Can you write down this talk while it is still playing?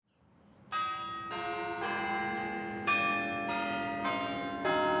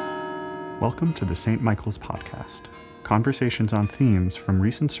Welcome to the St. Michael's Podcast, conversations on themes from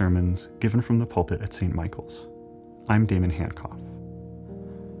recent sermons given from the pulpit at St. Michael's. I'm Damon Hancock.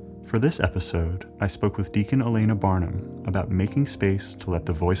 For this episode, I spoke with Deacon Elena Barnum about making space to let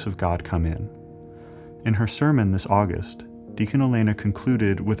the voice of God come in. In her sermon this August, Deacon Elena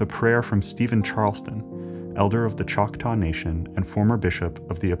concluded with a prayer from Stephen Charleston, elder of the Choctaw Nation and former bishop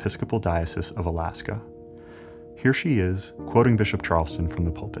of the Episcopal Diocese of Alaska. Here she is, quoting Bishop Charleston from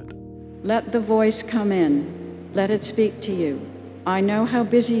the pulpit. Let the voice come in. Let it speak to you. I know how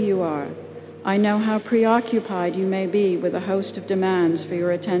busy you are. I know how preoccupied you may be with a host of demands for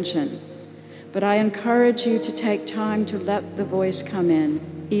your attention. But I encourage you to take time to let the voice come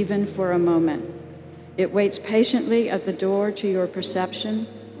in, even for a moment. It waits patiently at the door to your perception,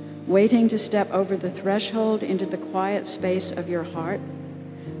 waiting to step over the threshold into the quiet space of your heart.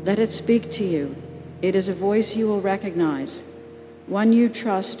 Let it speak to you. It is a voice you will recognize, one you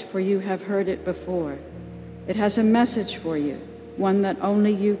trust, for you have heard it before. It has a message for you, one that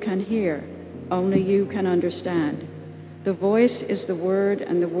only you can hear, only you can understand. The voice is the Word,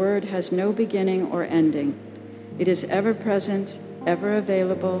 and the Word has no beginning or ending. It is ever present, ever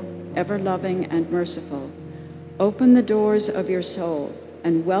available, ever loving and merciful. Open the doors of your soul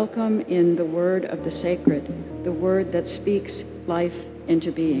and welcome in the word of the sacred, the word that speaks life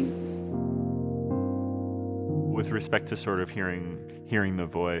into being. With respect to sort of hearing the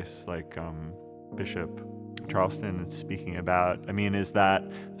voice, like Bishop Charleston is speaking about, I mean, is that,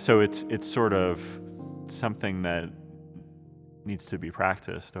 so it's sort of something that needs to be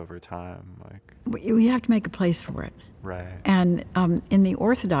practiced over time, like we have to make a place for it. Right. And in the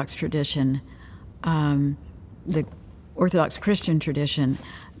Orthodox tradition, the Orthodox Christian tradition,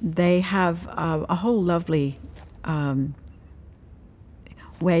 they have a whole lovely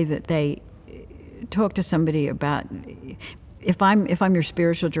way that they talk to somebody about. If I'm your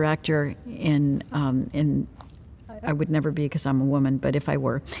spiritual director in I would never be because I'm a woman, but if I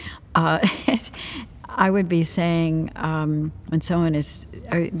were, I would be saying when someone is,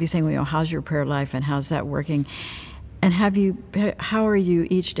 I would be saying, how's your prayer life and how's that working? And how are you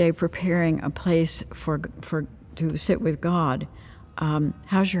each day preparing a place to sit with God?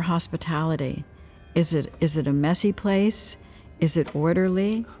 How's your hospitality? Is it a messy place? Is it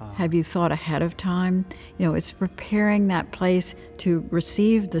orderly? Have you thought ahead of time? It's preparing that place to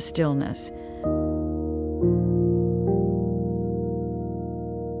receive the stillness.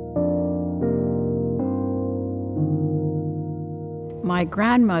 My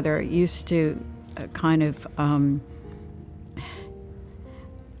grandmother used to kind of,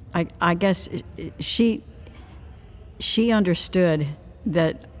 I guess she understood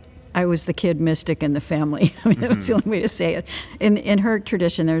that I was the kid mystic in the family. I mean, that was the only way to say it. In her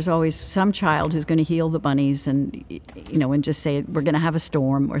tradition, there's always some child who's going to heal the bunnies and just say, we're going to have a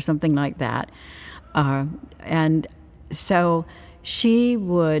storm or something like that. And so she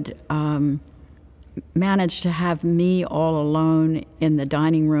would manage to have me all alone in the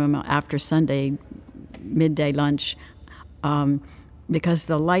dining room after Sunday midday lunch, because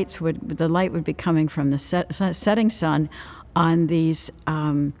the light would be coming from the setting sun on these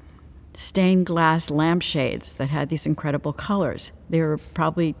stained glass lampshades that had these incredible colors. They were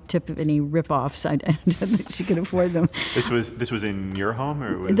probably Tiffany rip-offs. I don't think she could afford them. This was in your home,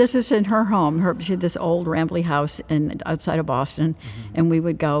 or was... This is in her home. She had this old rambly house outside of Boston, and we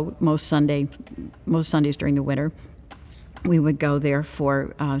would go most Sundays during the winter. We would go there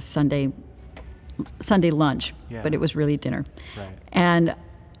for Sunday lunch, but it was really dinner. Right. And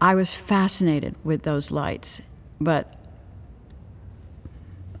I was fascinated with those lights, but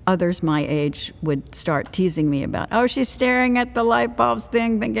others my age would start teasing me about, she's staring at the light bulbs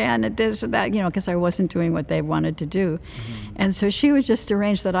thing again, at this and that, because I wasn't doing what they wanted to do. And so she would just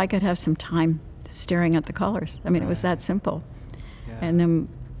arrange that I could have some time staring at the colors. I mean, It was that simple. Yeah. And then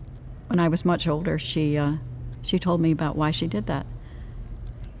when I was much older, she told me about why she did that.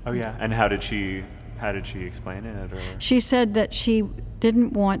 Oh yeah, and how did she explain it? Or? She said that she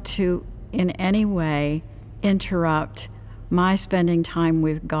didn't want to in any way interrupt my spending time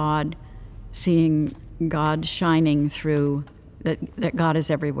with God, seeing God shining through, that God is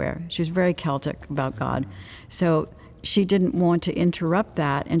everywhere. She was very Celtic about God. So she didn't want to interrupt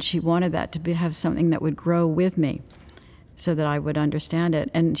that, and she wanted that to have something that would grow with me so that I would understand it.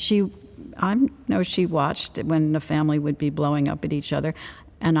 And she watched when the family would be blowing up at each other,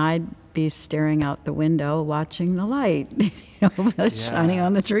 and I'd be staring out the window watching the light, shining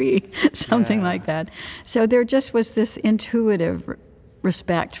on the tree, something like that. So there just was this intuitive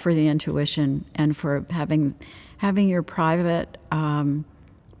respect for the intuition and for having your private,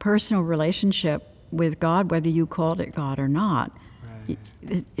 personal relationship with God, whether you called it God or not. Right.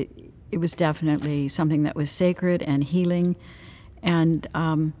 it was definitely something that was sacred and healing. And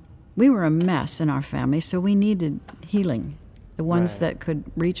we were a mess in our family, so we needed healing, the ones that could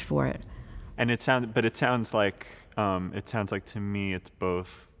reach for it. And it sounds like to me it's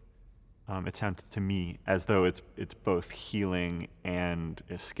both. It sounds to me as though it's both healing and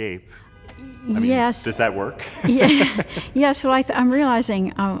escape. I mean, yes. Does that work? Yeah. Yeah. So I'm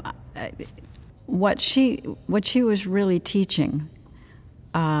realizing what she was really teaching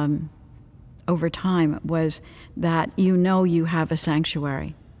over time was that you have a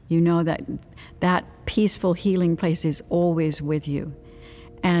sanctuary. You know that peaceful healing place is always with you,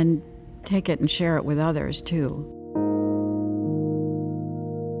 and take it and share it with others too.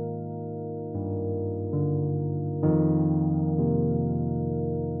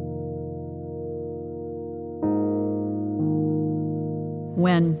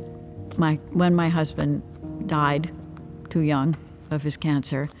 When my husband died too young of his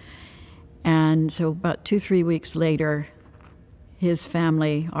cancer, and so about 2-3 weeks later, his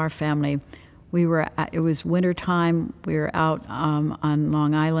family, our family, it was winter time. We were out on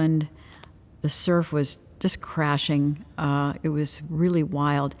Long Island. The surf was just crashing. It was really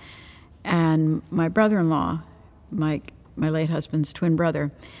wild. And my brother-in-law, my late husband's twin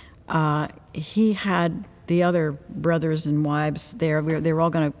brother, he had the other brothers and wives there. They were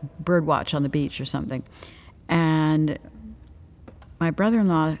all going to birdwatch on the beach or something. And my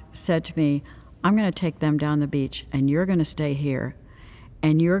brother-in-law said to me, I'm going to take them down the beach, and you're going to stay here,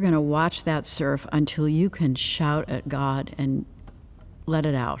 and you're going to watch that surf until you can shout at God and let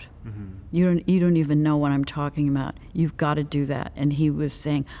it out. Mm-hmm. You don't even know what I'm talking about. You've got to do that. And he was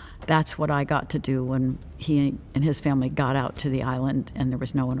saying, that's what I got to do when he and his family got out to the island and there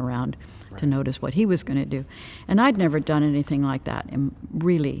was no one around to notice what he was going to do. And I'd never done anything like that in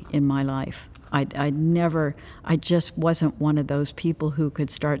my life. I just wasn't one of those people who could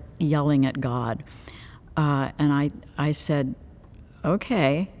start yelling at God. And I said,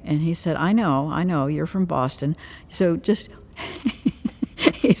 okay. And he said, I know, you're from Boston. So just,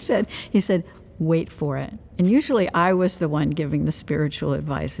 he said, wait for it. And usually I was the one giving the spiritual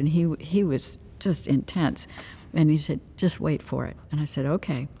advice, and he was just intense. And he said, just wait for it. And I said,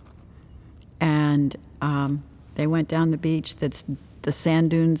 okay. And they went down the beach. That's the sand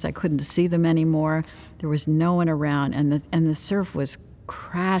dunes. I couldn't see them anymore. There was no one around, and the surf was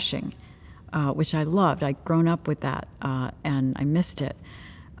crashing, which I loved. I'd grown up with that, and I missed it.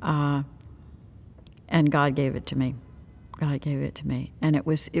 And God gave it to me. God gave it to me, and it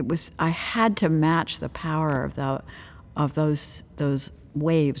was. I had to match the power of those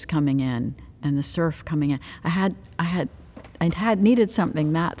waves coming in and the surf coming in. I had needed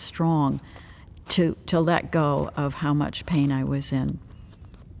something that strong to let go of how much pain I was in,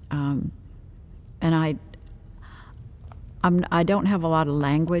 and I don't have a lot of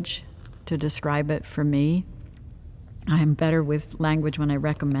language to describe it for me. I am better with language when I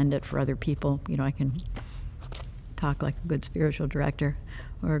recommend it for other people. I can talk like a good spiritual director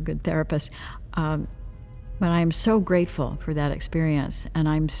or a good therapist. But I am so grateful for that experience, and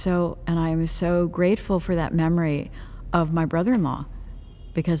I'm so grateful for that memory of my brother-in-law,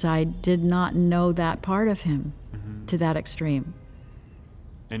 because I did not know that part of him to that extreme.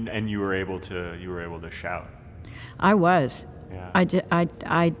 And you were able to shout. I was. Yeah.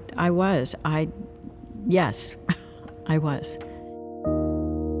 I was. Yes, I was.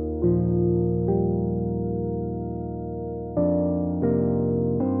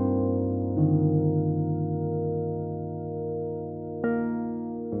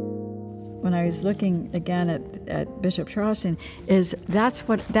 When I was looking again at Bishop Charleston, that's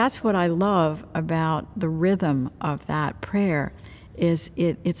what I love about the rhythm of that prayer, is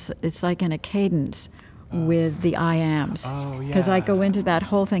it's like in a cadence with the I ams. Oh, yeah. Because I go into that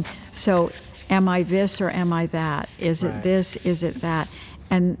whole thing. So, am I this or am I that? Is it this? Is it that?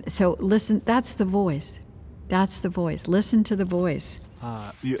 And so listen. That's the voice. That's the voice. Listen to the voice.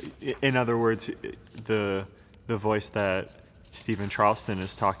 In other words, the voice that Stephen Charleston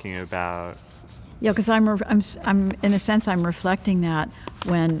is talking about. Yeah, because I'm in a sense I'm reflecting that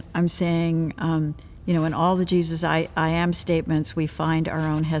when I'm saying, in all the Jesus I am statements we find our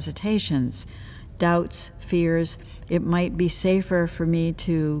own hesitations, doubts, fears. It might be safer for me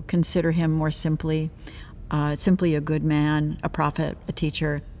to consider him more simply a good man, a prophet, a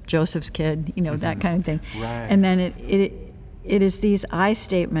teacher, Joseph's kid, that kind of thing. Right. And then it is these I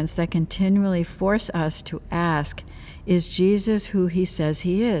statements that continually force us to ask, is Jesus who he says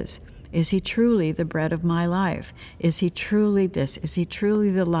he is? Is he truly the bread of my life? Is he truly this? Is he truly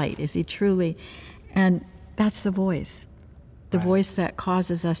the light? Is he truly? And that's the voice. The voice that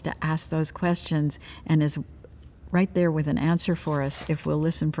causes us to ask those questions and is right there with an answer for us if we'll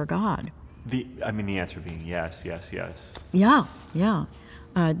listen for God. The answer being yes. Yeah.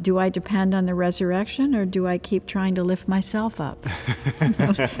 Do I depend on the resurrection, or do I keep trying to lift myself up?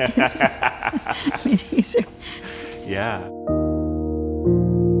 These are... Yeah.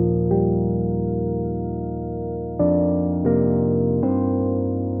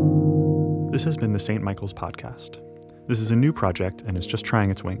 This has been the St. Michael's Podcast. This is a new project and is just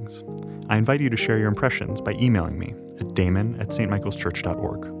trying its wings. I invite you to share your impressions by emailing me at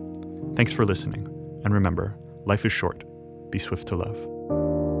damon@stmichaelschurch.org. Thanks for listening, and remember, life is short. Be swift to love.